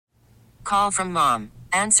Call from mom.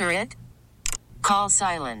 Answer it. Call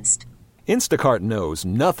silenced. Instacart knows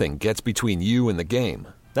nothing gets between you and the game.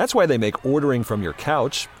 That's why they make ordering from your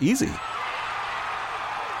couch easy.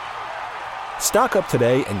 Stock up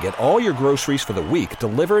today and get all your groceries for the week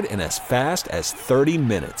delivered in as fast as 30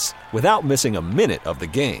 minutes without missing a minute of the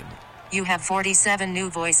game. You have 47 new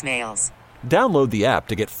voicemails. Download the app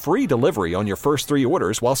to get free delivery on your first 3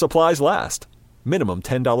 orders while supplies last. Minimum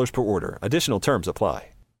 $10 per order. Additional terms apply.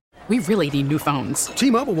 We really need new phones.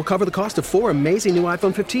 T-Mobile will cover the cost of 4 amazing new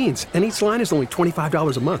iPhone 15s, and each line is only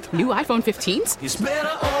 $25 a month. New iPhone 15s? It's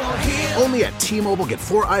better over here. Only at T-Mobile, get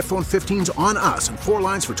 4 iPhone 15s on us and 4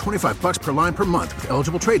 lines for $25 per line per month with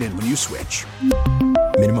eligible trade-in when you switch.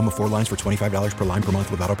 Minimum of 4 lines for $25 per line per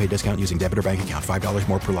month with autopay discount using debit or bank account. $5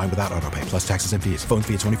 more per line without autopay, plus taxes and fees. Phone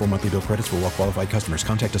fee at 24 monthly bill credits for well-qualified customers.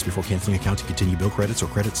 Contact us before canceling account to continue bill credits or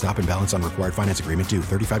credit stop and balance on required finance agreement due.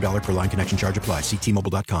 $35 per line connection charge applies. See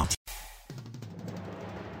T-Mobile.com.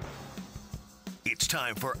 It's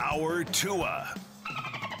time for our Tua.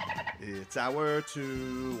 It's our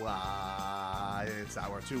Tua. It's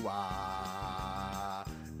our Tua.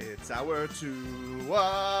 It's our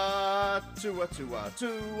Tua. Tua, Tua,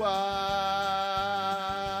 Tua.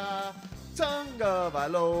 Tonga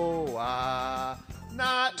Valoa.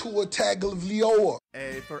 Not Tua Tagovailoa.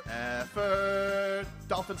 A for effort.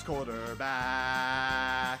 Dolphins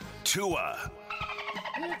quarterback. Tua.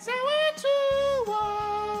 It's our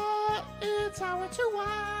Tua. It's our Tua.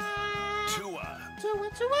 Tua. Tua,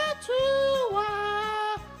 Tua, Tua.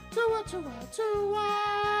 Tua, Tua, Tua.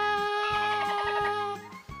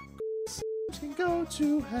 Can go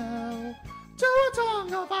to hell. Tua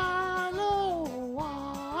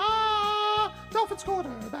Tagovailoa. Dolphins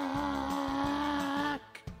quarterback.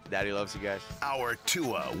 Daddy loves you guys. Our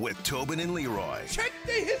Tua with Tobin and Leroy. Check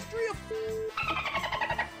the history of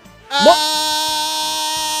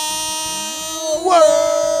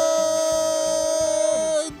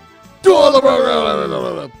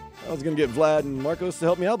I was going to get Vlad and Marcos to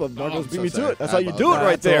help me out, but Marcos beat me to it. That's how you do it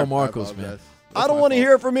right there. Marcos, man. I don't want to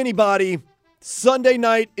hear from anybody. Sunday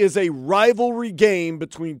night is a rivalry game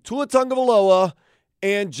between Tua Tagovailoa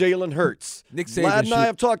and Jalen Hurts. Nick Saban Vlad and I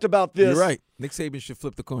have talked about this. You're right. Nick Saban should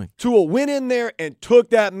flip the coin. Tua went in there and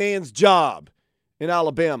took that man's job in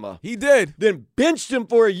Alabama. He did. Then benched him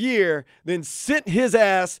for a year, then sent his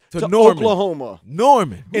ass to Norman. Oklahoma.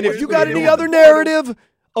 Norman. And if you got any other narrative,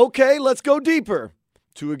 okay, let's go deeper.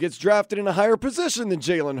 Tua gets drafted in a higher position than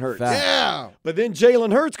Jalen Hurts. Fact. Yeah. But then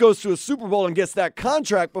Jalen Hurts goes to a Super Bowl and gets that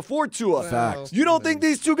contract before Tua. Facts. You don't think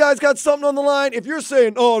these two guys got something on the line? If you're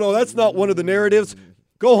saying, oh, no, that's not one of the narratives,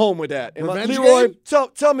 go home with that. And Revenge Leroy, game?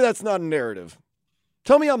 tell me that's not a narrative.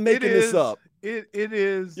 Tell me I'm making this up. It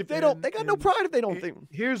is. If they don't, they got no pride if they don't think.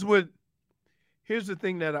 Here's the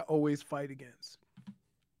thing that I always fight against.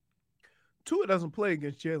 Tua doesn't play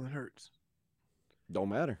against Jalen Hurts. Don't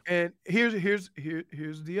matter. And here's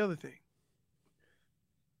the other thing.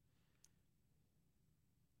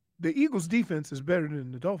 The Eagles' defense is better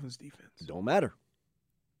than the Dolphins' defense. Don't matter.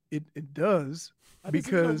 It does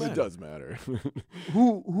because it does matter.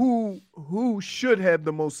 who should have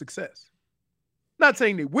the most success? Not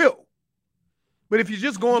saying they will, but if you're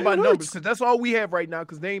just going by numbers, because that's all we have right now,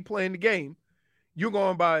 because they ain't playing the game, you're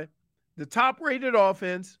going by the top-rated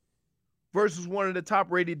offense versus one of the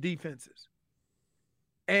top-rated defenses.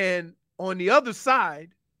 And on the other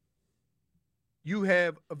side, you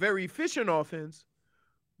have a very efficient offense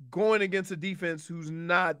going against a defense who's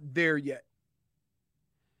not there yet.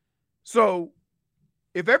 So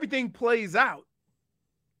if everything plays out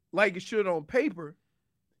like it should on paper,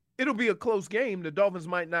 it'll be a close game. The Dolphins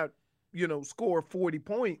might not, score 40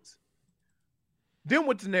 points. Then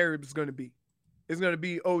what the narrative is going to be? It's going to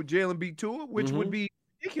be, Jalen beat Tua, which would be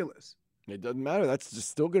ridiculous. It doesn't matter. That's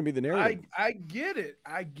just still going to be the narrative. I get it.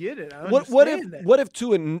 I What if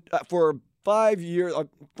Tua for 5 years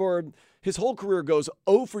for his whole career goes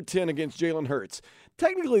 0 for 10 against Jalen Hurts?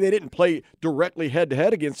 Technically, they didn't play directly head to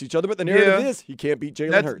head against each other, but the narrative is he can't beat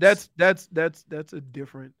Jalen Hurts. That's a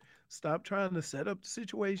different. Stop trying to set up the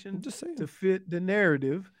situation to fit the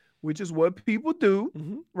narrative, which is what people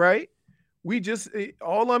do, right?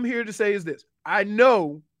 All I'm here to say is this: I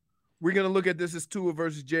know. We're going to look at this as Tua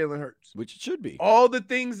versus Jalen Hurts. Which it should be. All the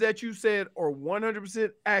things that you said are 100%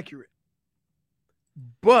 accurate.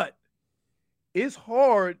 But it's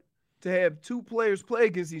hard to have two players play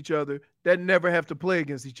against each other that never have to play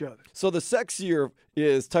against each other. So the sexier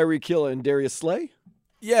is Tyreek Hill and Darius Slay?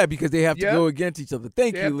 Yeah, because they have to go against each other.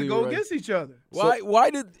 Thank you, Leroy. They have to go against each other.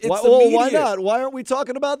 Why did it's why not? Why aren't we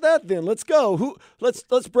talking about that then? Let's go.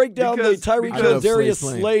 Let's break down the Tyreek Hill Darius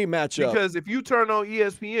Slay matchup. Because if you turn on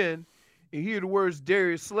ESPN and hear the words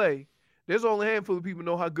Darius Slay, There's only a handful of people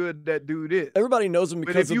know how good that dude is. Everybody knows him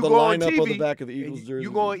because of the lineup on the back of the Eagles jersey.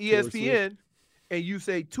 You go on ESPN and you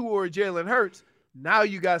say Tua or Jalen Hurts. Now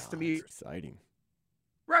you got to me. That's exciting.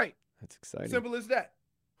 Right. That's exciting. Simple as that.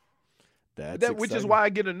 Exciting. Which is why I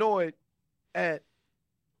get annoyed at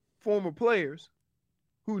former players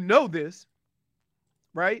who know this,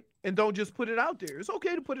 right? And don't just put it out there. It's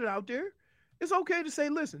okay to put it out there. It's okay to say,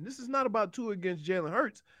 listen, this is not about Tua against Jalen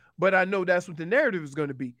Hurts, but I know that's what the narrative is going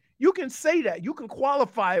to be. You can say that. You can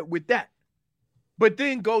qualify it with that. But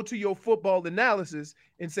then go to your football analysis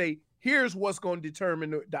and say, here's what's going to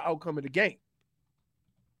determine the outcome of the game.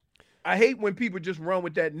 I hate when people just run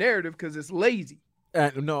with that narrative because it's lazy.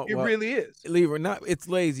 No, it really is. Leroy, it's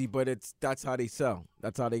lazy, but that's how they sell.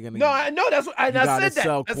 That's how they're gonna. No, I know that's what I said.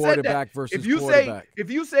 Sell that quarterback versus quarterback. If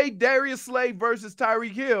you say Darius Slay versus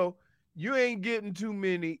Tyreek Hill, you ain't getting too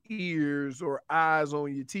many ears or eyes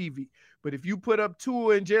on your TV. But if you put up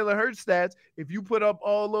Tua and Jalen Hurts stats, if you put up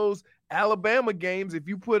all those Alabama games, if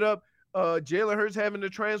you put up Jalen Hurts having to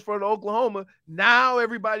transfer to Oklahoma, now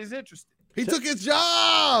everybody's interested. He took his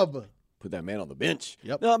job. Put that man on the bench.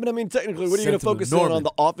 Yep. No, but I mean, technically, what are you going to focus on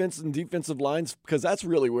the offense and defensive lines? Because that's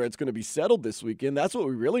really where it's going to be settled this weekend. That's what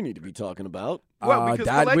we really need to be talking about. Well, because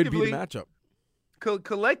that would be the matchup.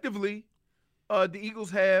 Collectively, the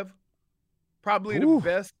Eagles have probably the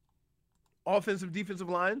best offensive defensive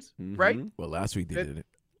lines, right? Well, last week they did it.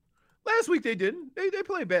 Last week they didn't. They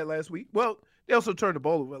played bad last week. Well, they also turned the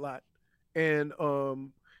ball over a lot, and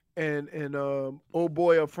old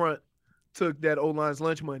boy up front took that O-line's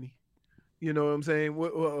lunch money. You know what I'm saying?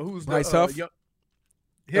 Who's Bryce the Huff?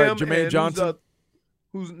 him? Jermaine Johnson.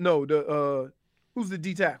 Who's the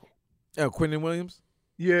D tackle? Quentin Williams.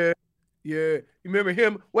 Yeah. You remember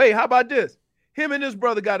him? Wait, how about this? Him and his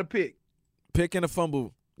brother got a pick. Pick and a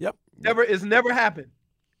fumble. Yep. It's never happened.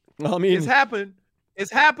 I mean, it's happened.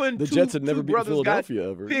 It's happened. The Jets had never beaten Philadelphia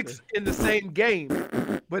ever. Picks in the same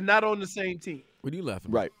game, but not on the same team. What are you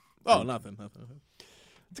laughing? Right. Oh, nothing.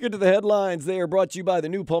 Let's get to the headlines. They are brought to you by the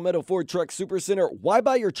new Palmetto Ford Truck Supercenter. Why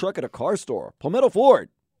buy your truck at a car store? Palmetto Ford.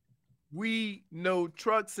 We know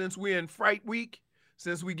trucks since we're in Fright Week,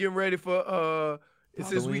 since we getting ready for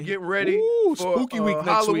spooky week next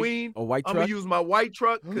Halloween. Week. A white truck. I'm gonna use my white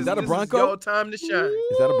truck because that a Bronco? Is your time to shine.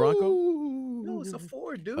 Is that a Bronco? No, it's a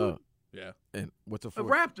Ford, dude. Yeah. And what's a Ford? A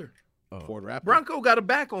Raptor. Ford Raptor. Bronco got a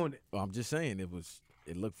back on it. I'm just saying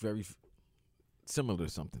it looked very similar to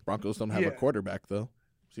something. Broncos don't have a quarterback though.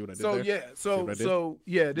 See what I did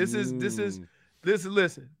there? This is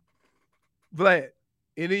listen. Vlad,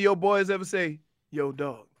 any of your boys ever say, yo,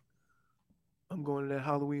 dog, I'm going to that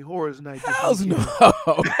Halloween Horrors night. Hells no.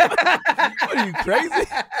 What are you, crazy?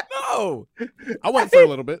 No. I went for a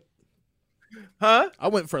little bit. Huh? I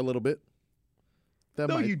went for a little bit. That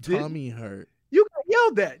no, my you tummy hurt. You got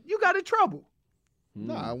yelled at. You got in trouble.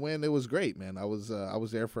 No, I went. It was great, man. I was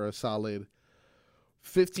there for a solid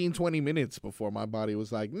 15, 20 minutes before my body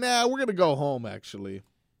was like, nah, we're going to go home, actually.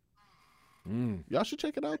 Y'all should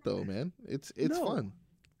check it out, though, man. It's fun.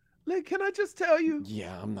 Like, can I just tell you?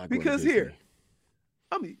 Yeah, I'm not going because to Disney. Here,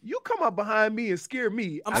 I mean, you come up behind me and scare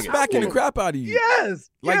me. I'm smacking the crap out of you. Yes.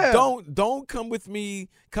 Like, don't come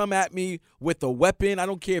at me with a weapon. I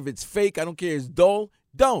don't care if it's fake. I don't care if it's dull.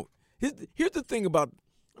 Don't. Here's the thing about,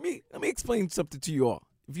 let me explain something to you all.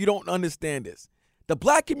 If you don't understand this, the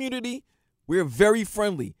black community, we're very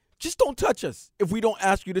friendly. Just don't touch us if we don't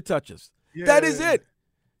ask you to touch us. Yeah. That is it.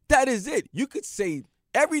 That is it. You could say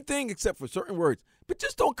everything except for certain words, but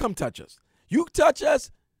just don't come touch us. You touch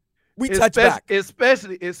us, we touch back.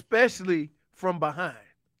 Especially from behind.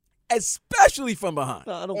 Especially from behind.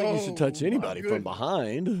 No, I don't think you should touch anybody from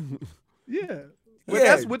behind. Yeah. Well,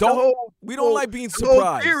 that's with we don't like being surprised. The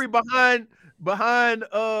whole theory behind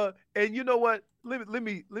and you know what? Let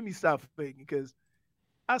me stop thinking because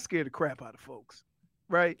I scare the crap out of folks.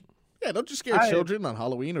 Right? Yeah, don't you scare children on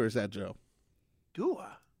Halloween, or is that Joe? Do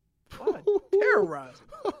I? Why? Terrorizing.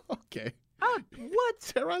 Okay. What?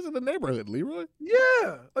 Terrorizing the neighborhood, Leroy?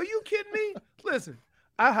 Yeah. Are you kidding me? Listen,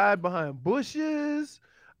 I hide behind bushes.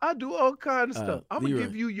 I do all kinds of stuff. I'm going to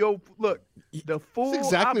give you the full. That's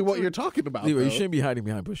exactly what you're talking about. Leroy, you shouldn't be hiding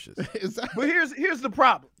behind bushes. But here's the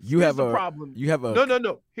problem. You have a problem.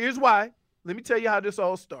 No. Here's why. Let me tell you how this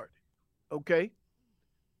all started. Okay?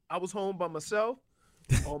 I was home by myself.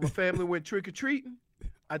 All my family went trick-or-treating.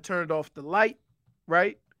 I turned off the light,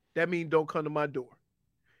 right? That means don't come to my door.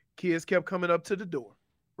 Kids kept coming up to the door,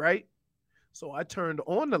 right? So I turned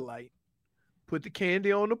on the light, put the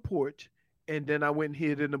candy on the porch, and then I went and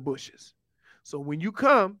hid in the bushes. So when you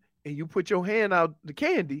come and you put your hand out the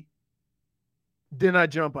candy, then I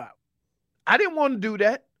jump out. I didn't want to do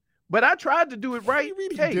that, But I tried to do it right.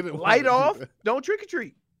 really Hey, didn't light wanna do off. that. Don't trick or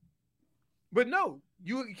treat. But no,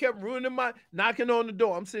 you kept ruining my knocking on the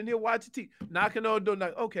door. I'm sitting here watching TV, knocking on the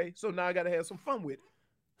door. Okay, so now I got to have some fun with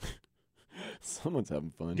it. Someone's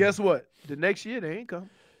having fun. Guess what? The next year they ain't come.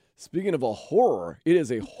 Speaking of a horror, it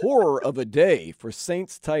is a horror of a day for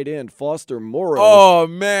Saints tight end Foster Moreau. Oh,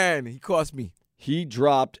 man. He cost me. He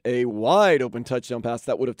dropped a wide open touchdown pass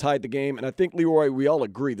that would have tied the game. And I think, Leroy, we all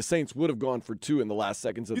agree the Saints would have gone for 2 in the last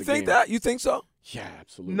seconds of the game. You think that? You think so? Yeah,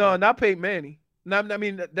 absolutely. No, not Peyton Manning. No, I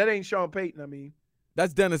mean, that ain't Sean Payton. I mean,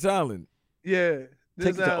 that's Dennis Allen. Yeah.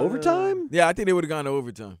 Take it to overtime? Yeah, I think they would have gone to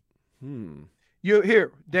overtime. You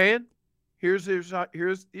here, Dan? Here's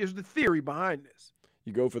the theory behind this.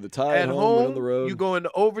 You go for the tie at home, on the road. You go into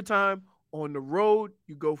overtime. On the road,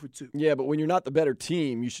 you go for 2. Yeah, but when you're not the better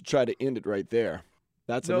team, you should try to end it right there.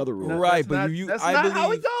 That's another rule. Right, but that's I not believe,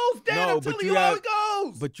 how it goes, Dan. No, I'm telling you how it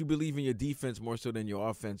goes. But you believe in your defense more so than your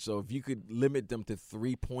offense. So if you could limit them to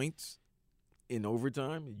 3 points in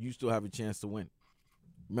overtime, you still have a chance to win.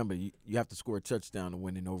 Remember, you have to score a touchdown to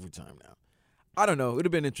win in overtime now. I don't know. It would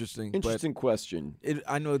have been interesting. Interesting question.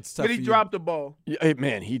 I know it's tough. But he dropped the ball. Yeah,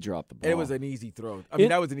 man, he dropped the ball. It was an easy throw. I mean,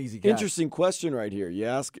 that was an easy catch. Interesting question right here. You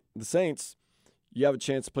ask the Saints, you have a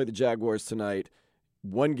chance to play the Jaguars tonight.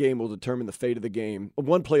 One game will determine the fate of the game.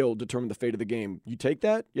 One play will determine the fate of the game. You take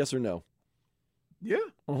that? Yes or no? Yeah.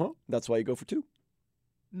 That's why you go for 2.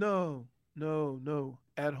 No.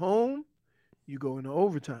 At home, you go into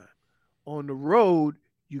overtime. On the road,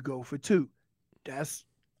 you go for 2.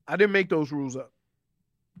 I didn't make those rules up.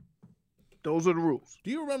 Those are the rules.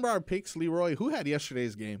 Do you remember our picks, Leroy? Who had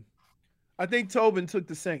yesterday's game? I think Tobin took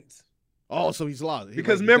the Saints. Oh, so he's lost.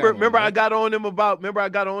 Because remember, I got on him about.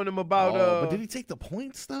 But did he take the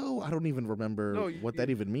points though? I don't even remember what that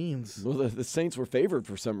even means. Well, the Saints were favored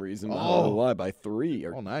for some reason. I don't know why, by 3.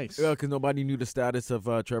 Nice. Yeah, because nobody knew the status of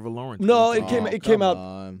Trevor Lawrence. No, it came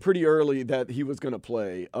out pretty early that he was going to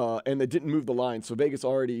play, and they didn't move the line. So Vegas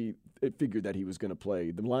already figured that he was going to play.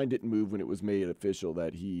 The line didn't move when it was made official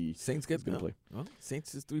that Saints was going to play. Well,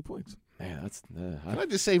 Saints is 3 points. Man, that's. Can I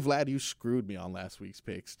just say, Vlad, you screwed me on last week's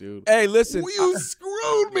picks, dude. Hey, listen. You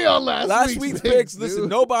screwed me on last week's picks. Listen,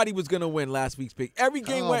 nobody was going to win last week's pick. Every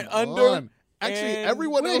game went under. Actually,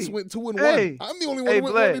 everyone else went 2-1. I'm the only one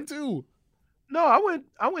who went 1-2. No, I went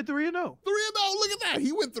 3-0. 3-0. Look at that.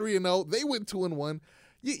 He went 3-0. They went 2-1.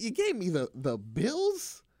 You gave me the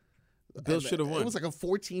Bills. The Bills should have won. It was like a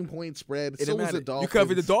 14-point spread. So was the Dolphins. You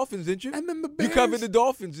covered the Dolphins, didn't you? And then the Bears. You covered the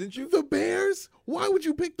Dolphins, didn't you? The Bears? Why would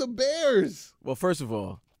you pick the Bears? Well, first of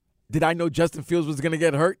all, did I know Justin Fields was going to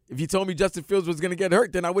get hurt? If you told me Justin Fields was going to get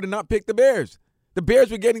hurt, then I would have not picked the Bears. The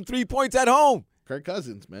Bears were getting 3 points at home. Kirk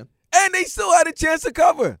Cousins, man. And they still had a chance to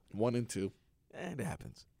cover. 1-2. And it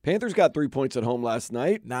happens. Panthers got 3 points at home last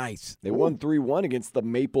night. Nice. They won 3-1 against the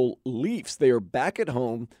Maple Leafs. They are back at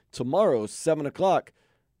home tomorrow, 7 o'clock.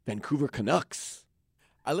 Vancouver Canucks.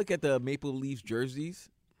 I look at the Maple Leafs jerseys,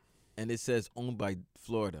 and it says owned by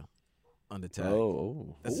Florida on the tag.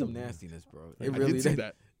 That's some nastiness, bro. I did see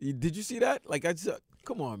that. Did you see that? Like, I just,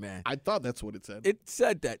 come on, man. I thought that's what it said. It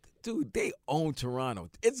said that. Dude, they own Toronto.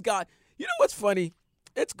 It's got, you know what's funny?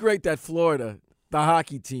 It's great that Florida, the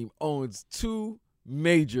hockey team, owns 2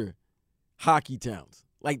 major hockey towns.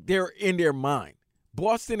 Like, they're in their mind.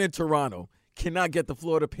 Boston and Toronto cannot get the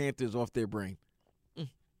Florida Panthers off their brain.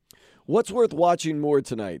 What's worth watching more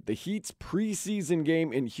tonight? The Heat's preseason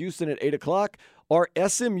game in Houston at 8 o'clock, or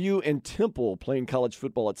SMU and Temple playing college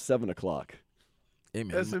football at 7 o'clock? Hey,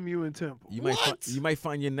 man, SMU and Temple. You might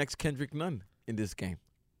find your next Kendrick Nunn in this game.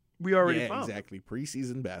 We already found exactly. him.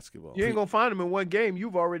 Preseason basketball. You ain't gonna find him in one game.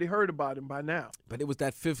 You've already heard about him by now. But it was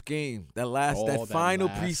that 5th game, that final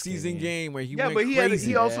preseason game where he went but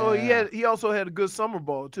crazy. He also had a good summer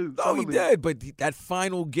ball too. Oh, he did. But that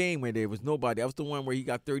final game where there was nobody, that was the one where he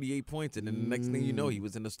got 38 points, and then the next thing you know, he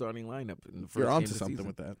was in the starting lineup in the first You're game onto of the something season.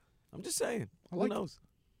 with that. I'm just saying. Who knows?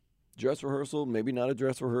 Dress rehearsal, maybe not a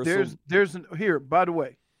dress rehearsal. Here, by the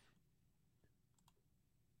way,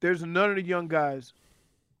 there's none of the young guys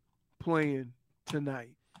playing tonight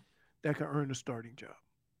that can earn a starting job.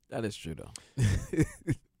 That is true, though.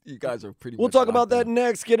 You guys are pretty We'll much talk about locked that in.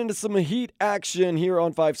 next. Get into some Heat action here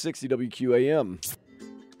on 560 WQAM.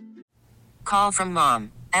 Call from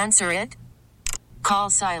mom. Answer it. Call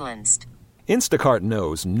silenced. Instacart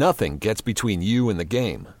knows nothing gets between you and the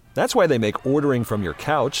game. That's why they make ordering from your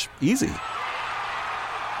couch easy.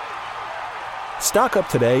 Stock up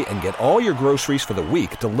today and get all your groceries for the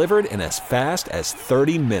week delivered in as fast as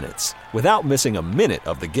 30 minutes without missing a minute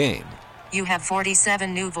of the game. You have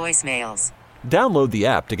 47 new voicemails. Download the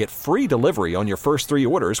app to get free delivery on your first 3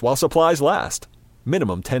 orders while supplies last.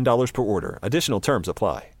 Minimum $10 per order. Additional terms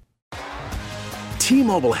apply.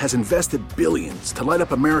 T-Mobile has invested billions to light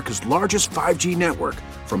up America's largest 5G network,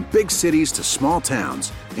 from big cities to small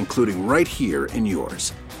towns, including right here in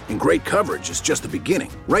yours. And great coverage is just the beginning.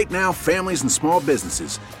 Right now, families and small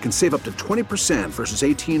businesses can save up to 20% versus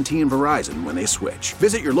AT&T and Verizon when they switch.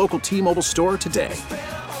 Visit your local T-Mobile store today.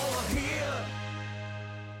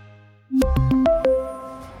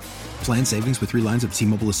 Plan savings with 3 lines of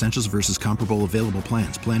T-Mobile Essentials versus comparable available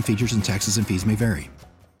plans. Plan features and taxes and fees may vary.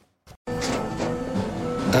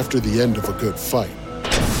 After the end of a good fight,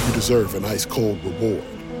 you deserve an ice-cold reward.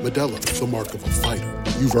 Modelo is the mark of a fighter.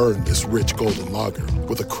 You've earned this rich golden lager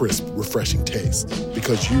with a crisp, refreshing taste.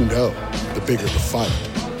 Because you know, the bigger the fight,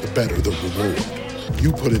 the better the reward.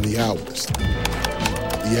 You put in the hours,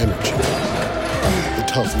 the energy, the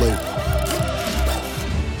tough labor.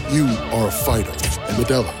 You are a fighter, and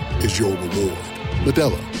Modelo is your reward.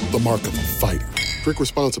 Modelo, the mark of a fighter. Drink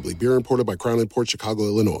responsibly. Beer imported by Crown Imports, Chicago,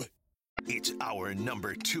 Illinois. It's our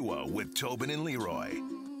number 2 with Tobin and Leroy.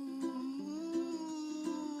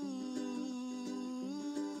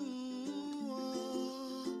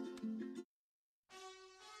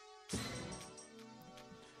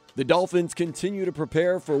 The Dolphins continue to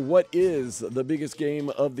prepare for what is the biggest game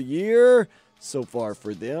of the year so far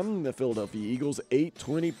for them. The Philadelphia Eagles,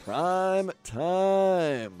 8:20 prime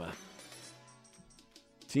time.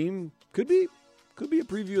 Team could be a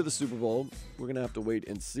preview of the Super Bowl. We're going to have to wait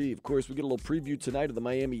and see. Of course, we get a little preview tonight of the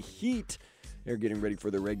Miami Heat. They're getting ready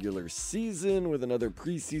for the regular season with another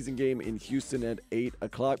preseason game in Houston at 8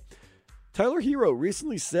 o'clock. Tyler Herro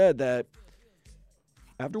recently said that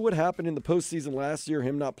after what happened in the postseason last year,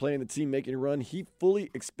 him not playing the team, making a run, he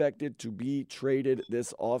fully expected to be traded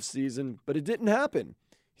this offseason, but it didn't happen.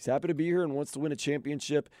 He's happy to be here and wants to win a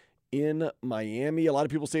championship in Miami. A lot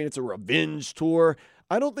of people saying it's a revenge tour.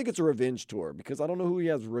 I don't think it's a revenge tour because I don't know who he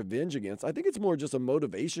has revenge against. I think it's more just a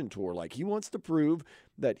motivation tour. Like, he wants to prove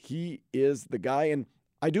that he is the guy, and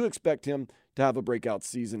I do expect him to have a breakout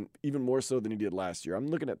season, even more so than he did last year. I'm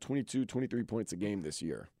looking at 22, 23 points a game this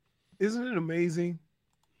year. Isn't it amazing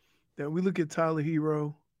that we look at Tyler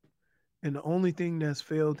Herro, and the only thing that's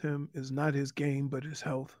failed him is not his game, but his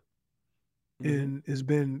health. And it's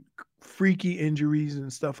been freaky injuries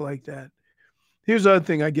and stuff like that. Here's the other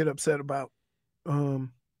thing I get upset about.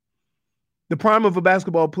 The prime of a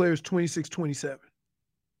basketball player is 26, 27.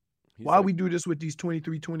 Why we do this with these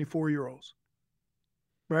 23, 24-year-olds,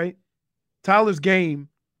 right? Tyler's game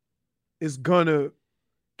is going to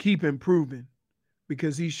keep improving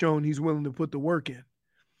because he's shown he's willing to put the work in.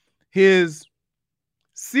 His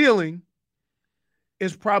ceiling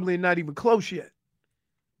is probably not even close yet.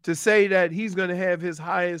 To say that he's going to have his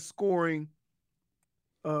highest scoring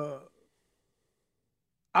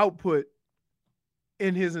output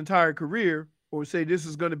in his entire career, or say this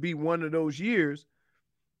is going to be one of those years,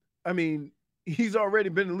 I mean, he's already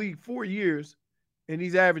been in the league 4 years, and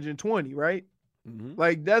he's averaging 20, right?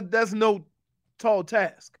 Like, that's no tall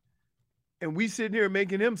task. And we sitting here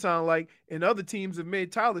making him sound like, and other teams have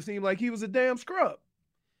made Tyler seem like he was a damn scrub.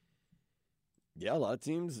 Yeah, a lot of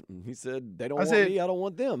teams, he said, they don't want me, I don't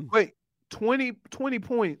want them. Wait, 20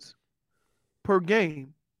 points per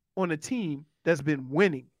game on a team that's been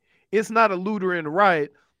winning. It's not a looter and a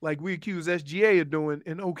riot like we accuse SGA of doing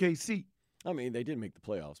in OKC. I mean, they did make the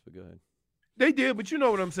playoffs, but go ahead. They did, but you know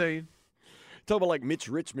what I'm saying. Talk about like Mitch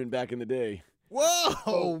Richmond back in the day.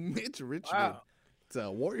 Whoa, Mitch Richmond. Wow. It's a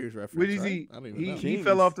Warriors reference. What is he? Right? He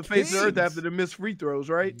fell off the face of the earth after the missed free throws,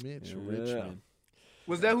 right? Mitch Richmond.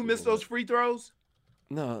 Was that who missed those free throws?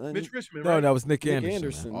 No, Mitch Richmond. No, right? that was Nick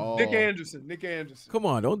Anderson. Oh. Nick Anderson. Come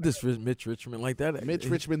on, don't disrespect Mitch Richmond like that. Mitch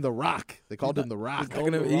Richmond, the Rock. They called him the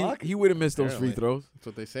Rock. He would have missed those free throws. That's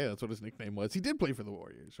what they say. That's what his nickname was. He did play for the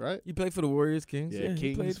Warriors, right? He played for the Warriors, Kings. Yeah,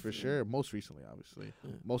 Kings for sure. Most recently, obviously.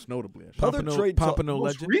 Yeah. Most notably, I should Pompano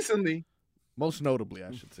legend. Recently. Most notably,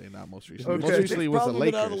 I should say, not most recently. Okay. Most recently was the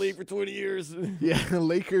Lakers. Been out of the league for 20 years. Yeah,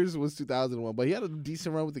 Lakers was 2001, but he had a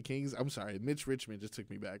decent run with the Kings. I'm sorry, Mitch Richmond just took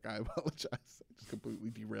me back. I apologize. I just completely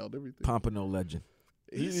derailed everything. Pompano legend.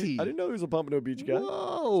 Is he? I didn't know he was a Pompano Beach guy.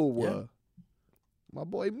 Whoa. Yeah. My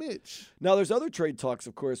boy Mitch. Now, there's other trade talks,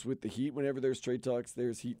 of course, with the Heat. Whenever there's trade talks,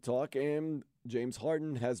 there's Heat talk, and James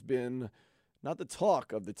Harden has been not the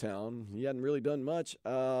talk of the town. He hadn't really done much.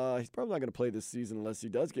 He's probably not going to play this season unless he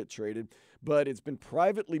does get traded. But it's been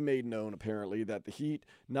privately made known, apparently, that the Heat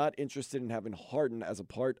not interested in having Harden as a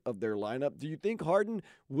part of their lineup. Do you think Harden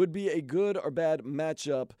would be a good or bad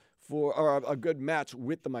matchup or a good match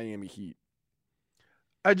with the Miami Heat?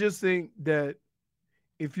 I just think that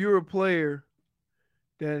if you're a player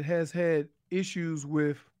that has had issues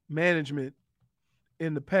with management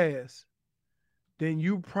in the past, then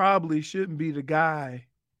you probably shouldn't be the guy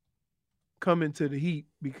coming to the Heat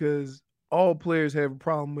because all players have a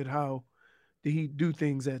problem with how the Heat do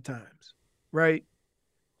things at times, right?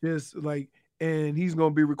 Just like, and he's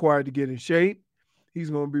going to be required to get in shape. He's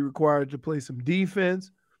going to be required to play some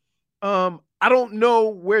defense. I don't know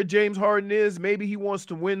where James Harden is. Maybe he wants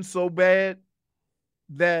to win so bad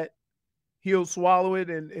that he'll swallow it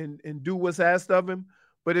and do what's asked of him.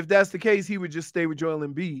 But if that's the case, he would just stay with Joel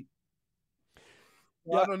Embiid.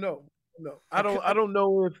 Well, yeah. I don't know. No, I don't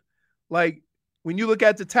know if, like, when you look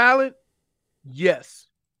at the talent, yes,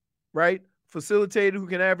 right? Facilitator who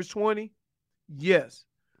can average 20, yes.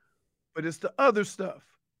 But it's the other stuff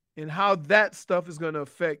and how that stuff is going to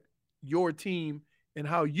affect your team and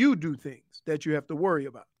how you do things that you have to worry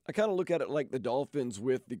about. I kind of look at it like the Dolphins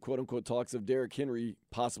with the quote-unquote talks of Derrick Henry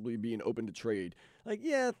possibly being open to trade. Like,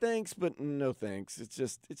 yeah, thanks, but no thanks. It's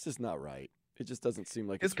just not right. It just doesn't seem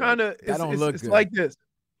like it's kind of it's like this.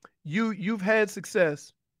 You've had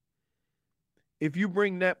success. If you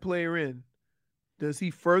bring that player in, does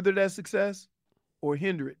he further that success or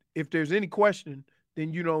hinder it? If there's any question,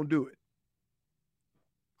 then you don't do it.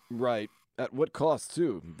 Right. At what cost,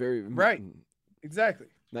 too? Very right. Exactly.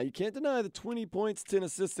 Now, you can't deny the 20 points, 10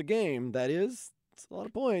 assists a game. It's a lot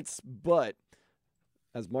of points. But,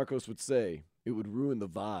 as Marcos would say, it would ruin the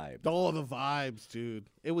vibe. Oh, the vibes, dude.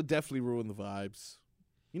 It would definitely ruin the vibes.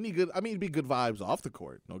 You need it'd be good vibes off the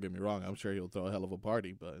court. Don't get me wrong. I'm sure he'll throw a hell of a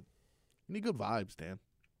party, but you need good vibes, Dan.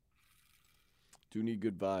 Do need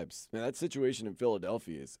good vibes. Man, that situation in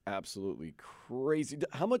Philadelphia is absolutely crazy.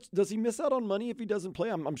 How much does he miss out on money if he doesn't play?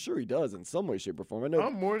 I'm sure he does in some way, shape, or form. I know.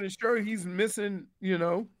 I'm more than sure he's missing. I don't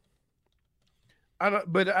know. I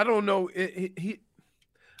don't know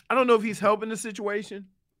if he's helping the situation.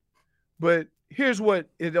 But here's what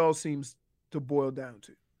it all seems to boil down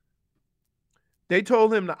to. They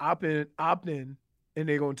told him to opt in, and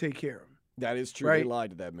they're going to take care of him. That is true. Right? They lied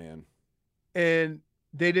to that man. And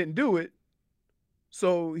they didn't do it.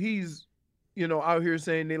 So he's, out here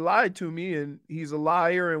saying they lied to me and he's a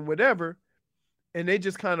liar and whatever. And they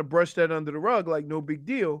just kind of brushed that under the rug like no big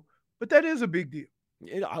deal. But that is a big deal.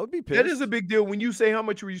 I would be pissed. That is a big deal when you say how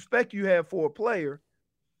much respect you have for a player.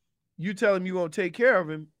 You tell him you're going to take care of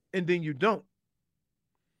him, and then you don't.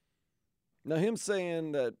 Now, him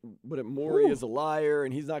saying that Morey is a liar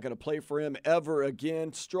and he's not going to play for him ever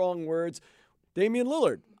again, strong words. Damian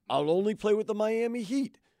Lillard, I'll only play with the Miami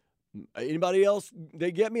Heat. Anybody else,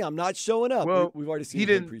 they get me, I'm not showing up. Well, we've already seen he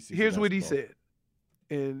didn't. Preseason here's basketball. what he said,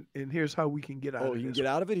 and here's how we can get out of it. Oh, he can get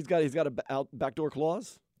out of it? He's got a backdoor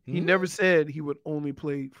clause? He never said he would only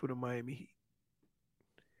play for the Miami Heat.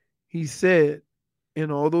 He said in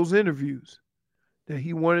all those interviews that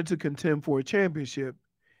he wanted to contend for a championship,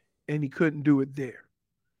 and he couldn't do it there.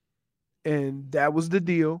 And that was the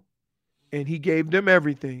deal, and he gave them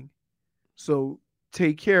everything. So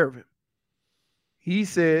take care of him. He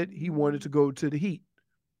said he wanted to go to the Heat.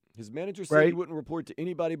 His manager said he wouldn't report to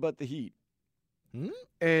anybody but the Heat.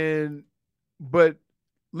 But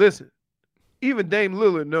listen, even Dame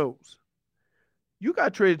Lillard knows. You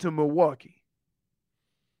got traded to Milwaukee.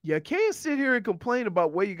 You can't sit here and complain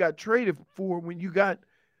about where you got traded for when you got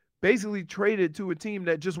basically traded to a team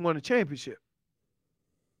that just won a championship.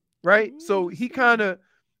 Right? So he kind of,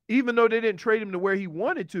 even though they didn't trade him to where he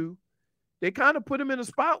wanted to, they kind of put him in a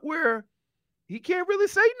spot where he can't really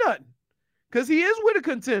say nothing because he is with a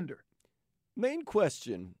contender. Main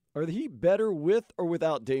question, are the Heat better with or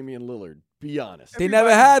without Damian Lillard? Be honest. They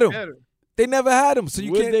never had him. They never had him, so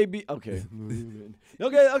you Would can't. They be okay?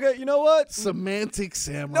 Okay. You know what? Semantic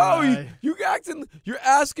samurai. No, you're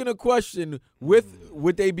asking a question with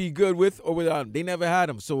would they be good with or without him? They never had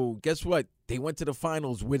him, so guess what? They went to the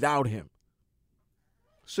finals without him.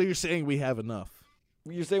 So you're saying we have enough?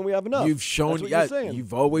 You're saying we have enough. You've shown.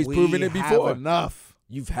 You've always proven it before. Have enough.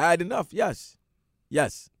 You've had enough. Yes.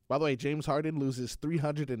 By the way, James Harden loses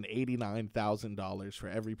 $389,000 for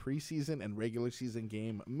every preseason and regular season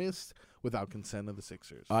game missed without consent of the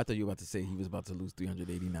Sixers. Oh, I thought you were about to say he was about to lose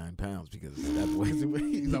 389 pounds because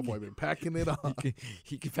that boy been packing it up.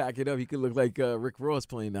 He could pack it up. He could look like Rick Ross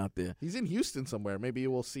playing out there. He's in Houston somewhere. Maybe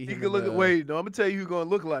we'll see him. He could look at. Wait, no, I'm gonna tell you who's gonna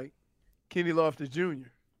look like Kenny Loftus Jr.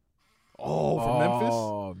 Oh, from Memphis?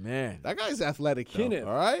 Oh, man. That guy's athletic, though, Kenneth.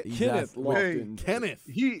 all right? Kenneth Lofton. Kenneth.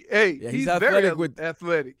 He's athletic very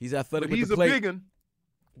athletic. He's athletic but with he's the plate. a big one.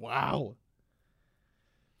 Wow.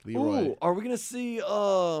 Leroy. Ooh, are we going to see,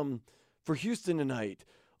 for Houston tonight,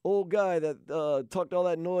 old guy that talked all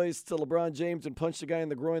that noise to LeBron James and punched a guy in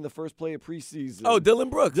the groin the first play of preseason? Oh,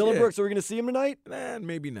 Dylan Brooks. Dylan Brooks. Are we going to see him tonight? Man,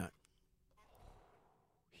 maybe not.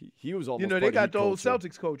 He was almost they got the old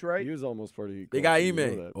Celtics coach, right? He was almost part of the They got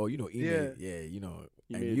Ime. Oh, Ime. Yeah.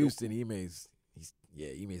 In Houston,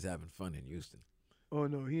 Ime's having fun in Houston. Oh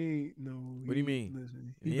no, he ain't. No. What do you mean?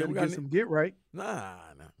 Listen, he better get some get right. Nah.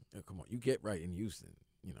 Come on, you get right in Houston.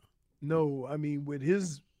 No, I mean with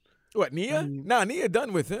his. What, Nia? Nia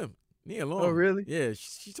done with him. Nia long. Oh really? Yeah,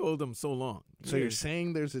 she told him so long. So you're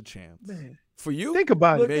saying there's a chance, man? For you? Think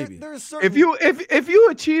about it, baby. There's certain... If you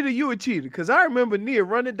a cheater, you a cheater. Because I remember Nia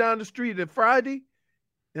running down the street on Friday,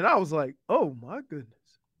 and I was like, "Oh my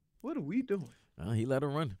goodness, what are we doing?" He let her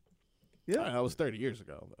run. Yeah, that was 30 years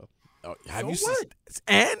ago, though. Oh, have so you what? seen?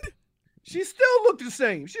 And she still looked the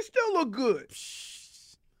same. She still looked good.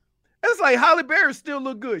 It's like Halle Berry still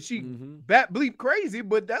look good. She bat bleep crazy,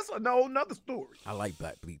 but that's a whole nother story. I like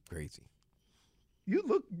bat bleep crazy. You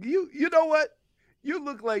know what? You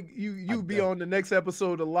look like you be on the next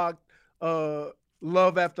episode of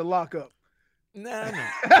Love After Lockup. Nah.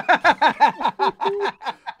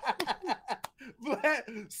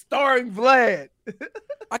 Vlad, starring Vlad.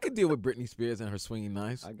 I could deal with Britney Spears and her swinging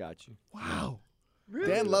knives. I got you. Wow.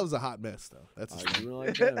 Really? Dan loves a hot mess, though. That's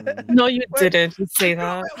No, you didn't say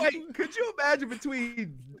that. Wait, could you imagine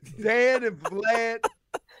between Dan and Vlad,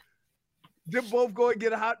 them both go and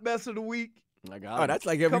get a hot mess of the week? That's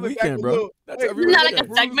like every weekend, bro. That's every Isn't that weekend.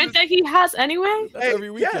 like a segment that he has anyway? That's every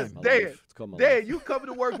weekend. Yes, Dan, you coming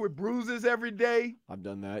to work with bruises every day? I've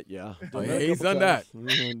done that, yeah. He's done that.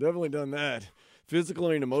 Definitely done that. Physical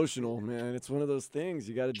and emotional, man. It's one of those things.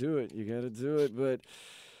 You got to do it. But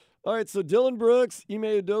all right, so Dylan Brooks, Ime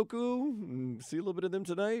Udoka, see a little bit of them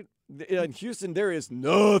tonight. In Houston, there is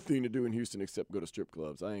nothing to do in Houston except go to strip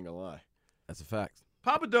clubs. I ain't gonna lie. That's a fact.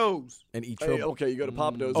 Papados. And eat Trill. Hey, okay, you go to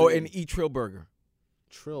Papados. Oh, and eat Trill Burger.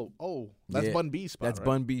 Trill. Oh, that's Bun B spot. That's right?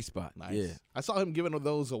 Bun B spot. Nice. Yeah. I saw him giving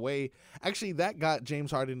those away. Actually, that got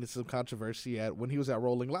James Harden into some controversy when he was at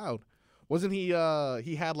Rolling Loud. Wasn't he?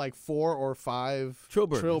 He had like 4 or 5 Trill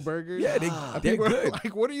Burgers. Yeah, they're good.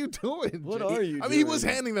 Like, what are you doing? What are you? I mean, he was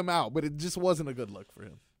handing them out, but it just wasn't a good look for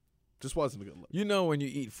him. Just wasn't a good look. You know, when you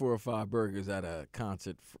eat 4 or 5 burgers at a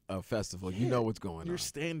concert, festival, you know what's going on. You're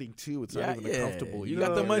standing too. It's not even comfortable. You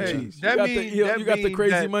got the munchies. Hey, you got the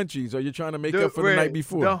crazy munchies, or you're trying to make up for the night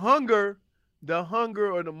before. The hunger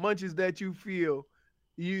or the munchies that you feel,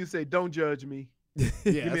 you say, "Don't judge me."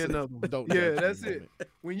 Give me another one. That's it.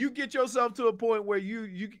 When you get yourself to a point where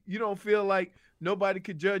you don't feel like nobody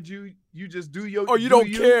could judge you, you just do your. Oh, you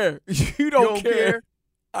don't care. You don't care.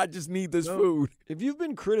 I just need this food. If you've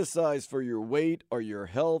been criticized for your weight or your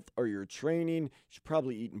health or your training, you should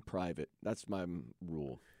probably eat in private. That's my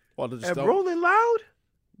rule. Well, at Rolling Loud?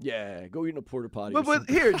 Yeah, go eat in a porta potty. But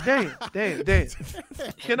here, Dan.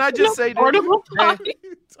 Can I just say this?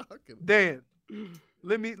 Dan,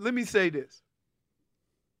 let me say this.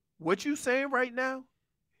 What you saying right now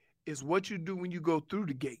is what you do when you go through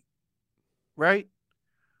the gate, right?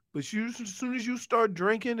 But as soon as you start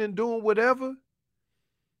drinking and doing whatever,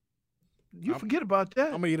 you forget about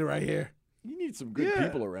that. I'm gonna eat it right here. You need some good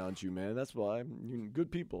people around you, man. That's why. You need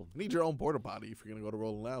good people. You need your own porta potty if you're gonna go to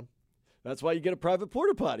Rolling Loud. That's why you get a private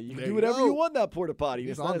porta potty. You can do whatever you want in that porta potty.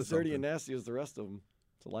 It's not as dirty and nasty as the rest of them.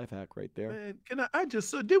 It's a life hack right there. Man,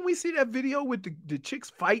 didn't we see that video with the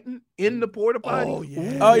chicks fighting in the porta potty? Oh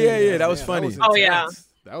yeah. Oh yeah. That was funny.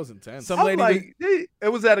 That was intense. Some lady it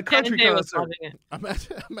was at a country concert.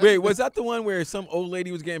 Wait, was that the one where some old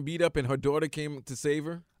lady was getting beat up and her daughter came to save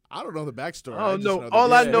her? I don't know the backstory. Oh no!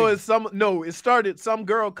 All I know is it started. Some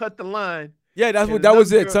girl cut the line. Yeah, that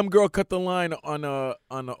was it. Some girl cut the line on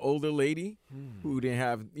an older lady who didn't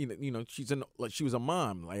have she was a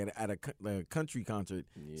mom at a country concert.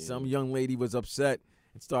 Yeah. Some young lady was upset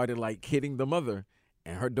and started hitting the mother,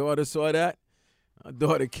 and her daughter saw that. Her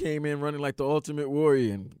daughter came in running like the ultimate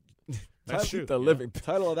warrior and the living.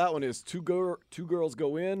 Title of that one is Two Girls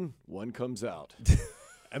Go In, One Comes Out.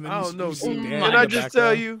 And then I don't know. Can I just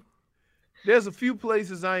tell you, there's a few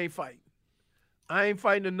places I ain't fighting. I ain't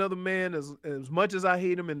fighting another man as much as I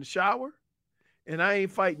hate him in the shower, and I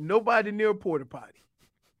ain't fighting nobody near a porta potty.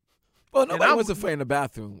 Oh, Well, nobody wants to fight in the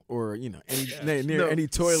bathroom or near any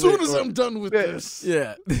toilet. As soon as I'm done with this,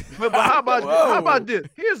 yeah. But how about this?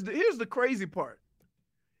 Here's the crazy part.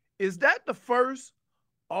 Is that the first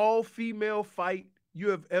all-female fight you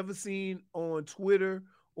have ever seen on Twitter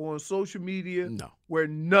or on social media? No. Where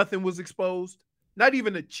nothing was exposed, not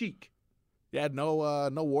even a cheek. Yeah, no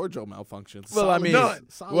wardrobe malfunctions. Well, solid, none.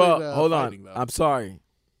 Solid, hold fighting, on. Though. I'm sorry.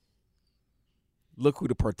 Look who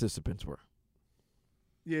the participants were.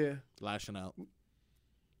 Yeah, lashing out.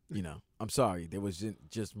 I'm sorry. There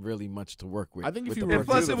wasn't just really much to work with. I think if you and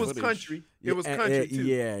plus it was country. It was country too.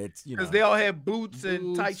 Yeah, it's because they all had boots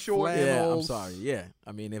and tight shorts. Yeah, I'm sorry. Yeah,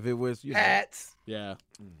 I mean if it was hats. Yeah,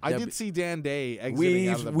 I did see Dan Day exiting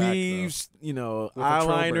out of the back, weaves,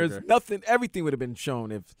 eyeliners, nothing. Everything would have been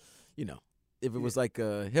shown if it was like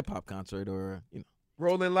a hip hop concert or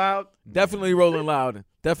Rolling Loud. Definitely Rolling Loud.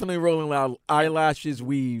 Definitely Rolling Loud. Eyelashes,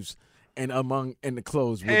 weaves. And the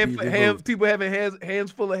clothes would be removed. People having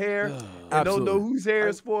hands full of hair and don't know whose hair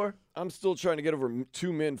is for. I'm still trying to get over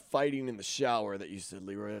two men fighting in the shower that you said,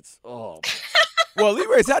 Leroy. That's well,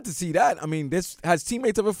 Leroy's had to see that. I mean, has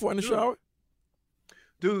teammates ever fought in the shower?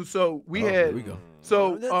 Dude, so we had. Here we go.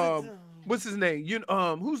 So what's his name?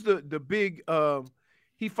 Who's the big?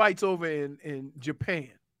 He fights over in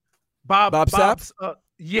Japan. Bob Sapp?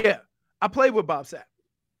 Yeah, I played with Bob Sapp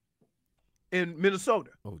in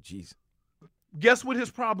Minnesota. Oh, jeez. Guess what his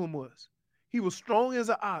problem was? He was strong as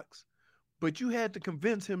an ox, but you had to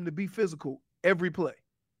convince him to be physical every play.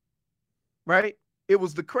 Right? It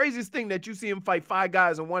was the craziest thing that you see him fight 5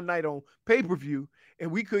 guys in one night on pay-per-view, and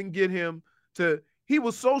we couldn't get him to. He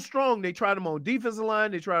was so strong, they tried him on defensive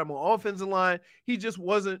line, they tried him on offensive line. He just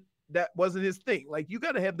wasn't his thing. Like, you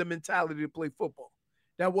got to have the mentality to play football.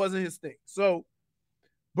 That wasn't his thing. So,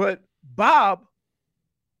 but Bob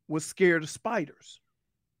was scared of spiders.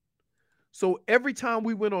 So every time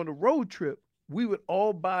we went on a road trip, we would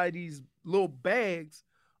all buy these little bags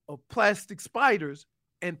of plastic spiders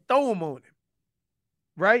and throw them on him.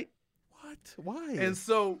 Right? What? Why? And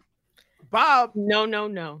so Bob.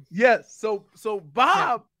 No. Yes. So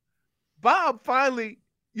Bob finally,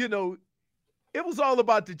 it was all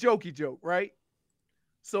about the jokey joke, right?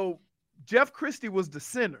 So Jeff Christie was the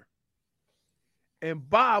center. And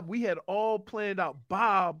Bob, we had all planned out.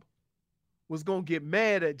 Bob was going to get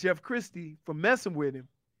mad at Jeff Christie for messing with him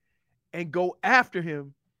and go after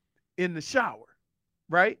him in the shower,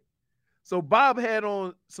 right? So Bob had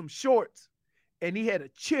on some shorts and he had a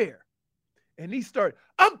chair and he started,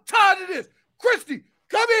 I'm tired of this. Christie,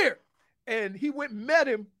 come here. And he went and met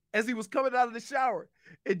him as he was coming out of the shower.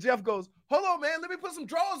 And Jeff goes, hold on, man, let me put some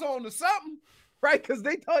drawers on or something. Right? Because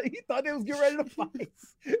he thought they was getting ready to fight.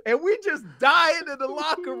 And we just dying in the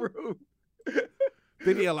locker room.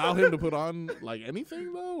 Did he allow him to put on like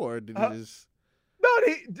anything though, or did he just?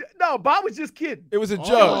 No, Bob was just kidding. It was a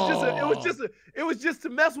joke. It was just to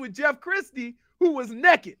mess with Jeff Christie, who was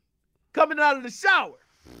naked, coming out of the shower.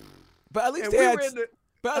 But at least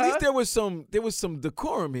there was some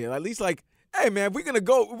decorum here. At least like, hey man, we're gonna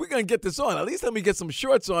get this on. At least let me get some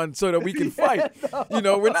shorts on so that we can fight. I'm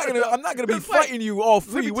not gonna be fighting you all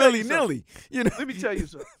free willy nilly. Let me tell you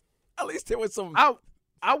something. At least there was some.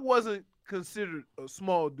 I wasn't considered a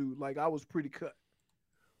small dude. Like, I was pretty cut.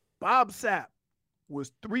 Bob Sapp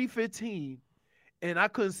was 315, and I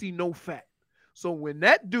couldn't see no fat. So when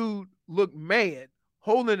that dude looked mad,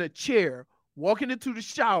 holding a chair, walking into the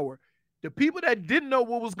shower, the people that didn't know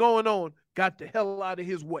what was going on got the hell out of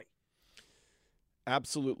his way.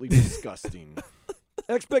 Absolutely disgusting.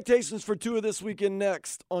 Expectations for Tua this weekend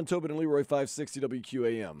next on Tobin and Leroy 560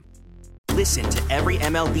 WQAM. Listen to every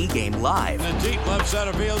MLB game live. In the deep left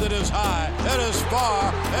center field, it is high, it is far,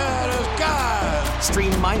 it is gone.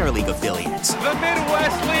 Stream minor league affiliates. The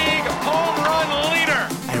Midwest League home run leader.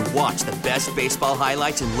 And watch the best baseball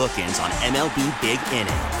highlights and look-ins on MLB Big Inning.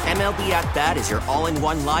 MLB At Bat is your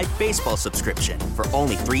all-in-one live baseball subscription for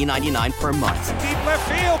only $3.99 per month. Deep left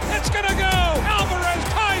field, it's gonna go. Alvarez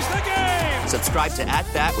ties the game. Subscribe to At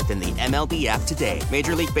Bat within the MLB app today.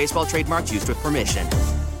 Major League Baseball trademarks used with permission.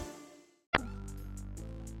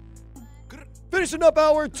 Finishing up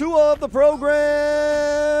hour 2 of the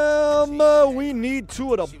program. We need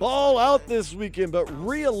Tua to ball out this weekend, but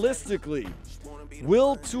realistically,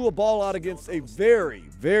 will Tua ball out against a very,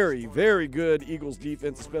 very, very good Eagles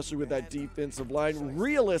defense, especially with that defensive line?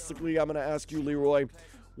 Realistically, I'm going to ask you, Leroy,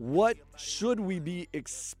 what should we be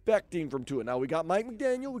expecting from Tua? Now, we got Mike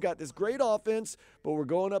McDaniel. We got this great offense, but we're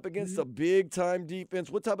going up against a big-time defense.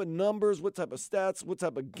 What type of numbers, what type of stats, what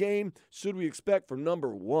type of game should we expect for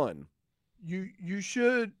number one? You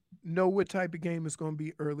should know what type of game it's going to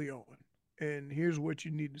be early on. And here's what you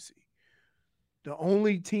need to see. The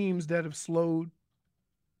only teams that have slowed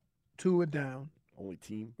Tua down. Only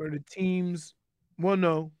team? Or the teams,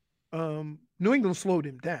 New England slowed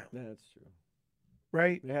him down. Yeah, that's true.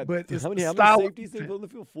 Right? But it's how many safeties they put on the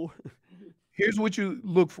field? 4? Here's what you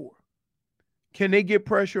look for. Can they get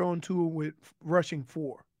pressure on Tua with rushing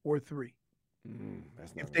 4 or 3?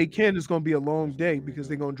 If they can, it's going to be a long day because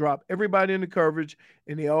they're going to drop everybody in the coverage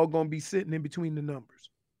and they're all going to be sitting in between the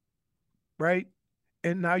numbers. Right?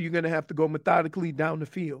 And now you're going to have to go methodically down the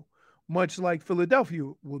field. much like Philadelphia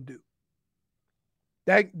will do.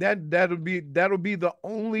 That'll be the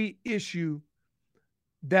only issue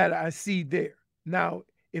that I see there. Now,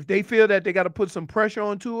 if they feel that they got to put some pressure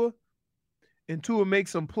on Tua and Tua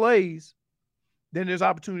makes some plays, then there's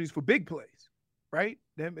opportunities for big plays, right?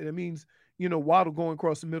 That means, Waddle going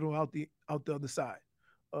across the middle out the other side.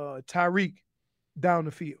 Tyreek down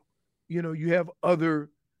the field. You have other,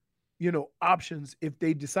 options if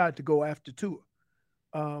they decide to go after Tua.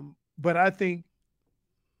 But I think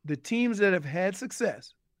the teams that have had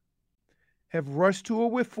success have rushed Tua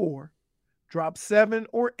with 4, dropped 7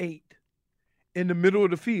 or 8 in the middle of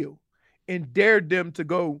the field, and dared them to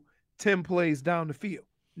go 10 plays down the field.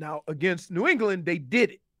 Now, against New England, they did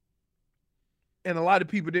it. And a lot of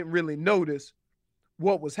people didn't really notice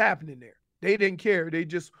what was happening there. They didn't care. They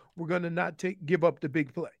just were going to not give up the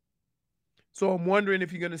big play. So I'm wondering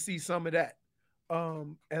if you're going to see some of that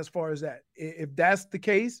as far as that. If that's the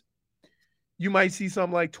case, you might see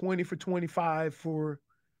something like 20 for 25 for,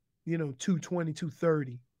 220,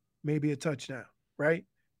 230, maybe a touchdown, right?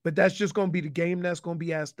 But that's just going to be the game that's going to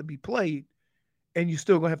be asked to be played, and you're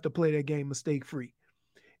still going to have to play that game mistake-free.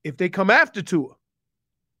 If they come after Tua,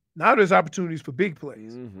 now there's opportunities for big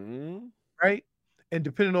plays, right? And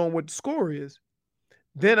depending on what the score is,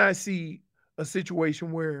 then I see a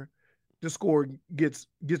situation where the score gets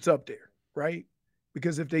up there, right?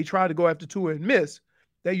 Because if they try to go after Tua and miss,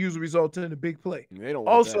 that usually results in a big play.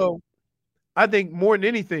 Also, I think more than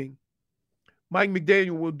anything, Mike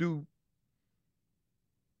McDaniel will do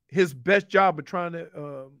his best job of trying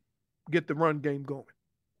to get the run game going,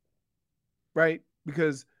 right?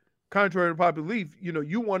 Because contrary to popular belief,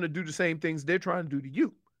 you want to do the same things they're trying to do to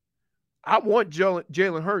you. I want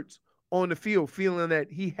Jalen Hurts on the field feeling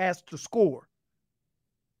that he has to score.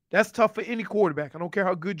 That's tough for any quarterback. I don't care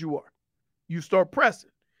how good you are. You start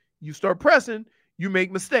pressing. You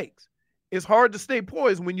make mistakes. It's hard to stay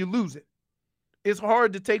poised when you lose it. It's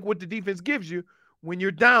hard to take what the defense gives you when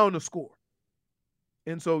you're down a score.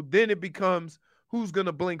 And so then it becomes who's going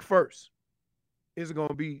to blink first. Is it going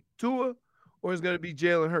to be Tua or is it going to be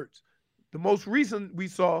Jalen Hurts? The most recent we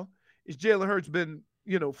saw is Jalen Hurts been,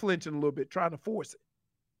 flinching a little bit, trying to force it.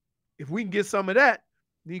 If we can get some of that,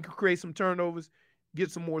 then you can create some turnovers,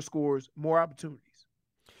 get some more scores, more opportunities.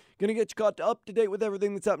 Going to get you caught up to date with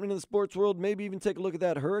everything that's happening in the sports world. Maybe even take a look at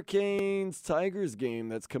that Hurricanes-Tigers game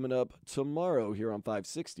that's coming up tomorrow here on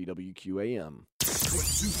 560 WQAM.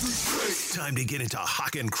 Time to get into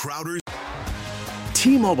Hawk and Crowder's.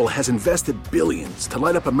 T-Mobile has invested billions to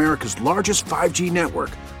light up America's largest 5G network,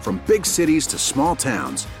 from big cities to small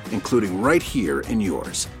towns, including right here in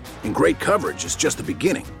yours. And great coverage is just the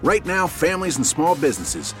beginning. Right now, families and small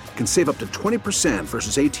businesses can save up to 20%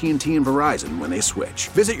 versus AT&T and Verizon when they switch.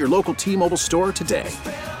 Visit your local T-Mobile store today.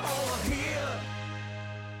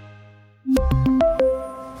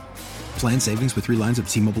 Plan savings with 3 lines of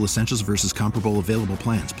T-Mobile Essentials versus comparable available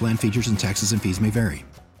plans. Plan features and taxes and fees may vary.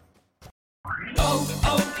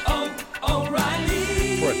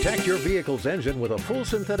 Protect your vehicle's engine with a full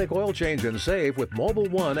synthetic oil change and save with Mobil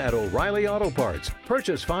 1 at O'Reilly Auto Parts.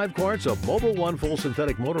 Purchase 5 quarts of Mobil 1 full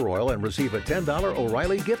synthetic motor oil and receive a $10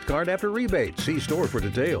 O'Reilly gift card after rebate. See store for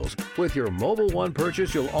details. With your Mobil 1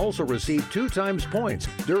 purchase, you'll also receive 2 times points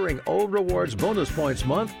during O Rewards Bonus Points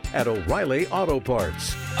Month at O'Reilly Auto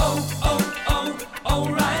Parts.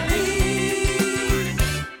 O'Reilly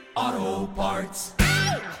Auto Parts.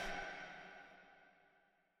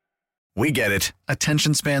 We get it.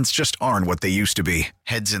 Attention spans just aren't what they used to be.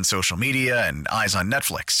 Heads in social media and eyes on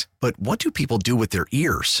Netflix. But what do people do with their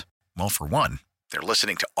ears? Well, for one, they're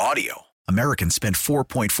listening to audio. Americans spend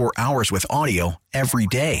 4.4 hours with audio every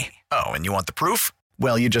day. Oh, and you want the proof?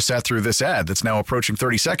 Well, you just sat through this ad that's now approaching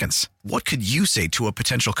 30 seconds. What could you say to a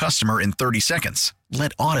potential customer in 30 seconds?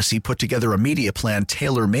 Let Odyssey put together a media plan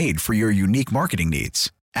tailor-made for your unique marketing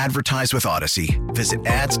needs. Advertise with Odyssey. Visit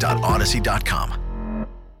ads.odyssey.com.